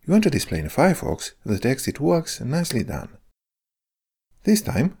You want to display in Firefox the text "It works, nicely done." This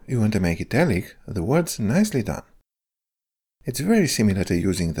time, you want to make italic the words "nicely done." It's very similar to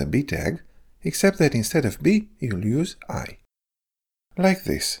using the B tag, except that instead of B, you'll use I. Like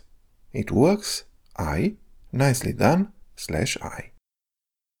this: "It works, I, nicely done, /I."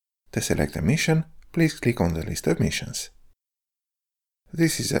 To select a mission, please click on the list of missions.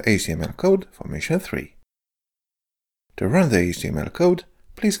 This is the HTML code for mission 3. To run the HTML code,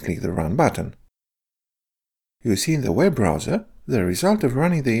 please click the Run button. You see in the web browser the result of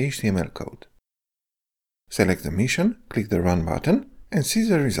running the HTML code. Select the mission, click the Run button, and see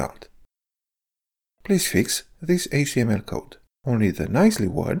the result. Please fix this HTML code. Only the nicely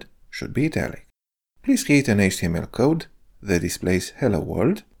word should be italic. Please create an HTML code that displays Hello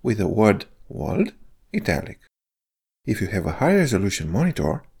World with the word world italic. If you have a high-resolution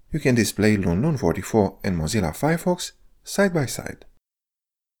monitor, you can display LunLun 44 and Mozilla Firefox side by side.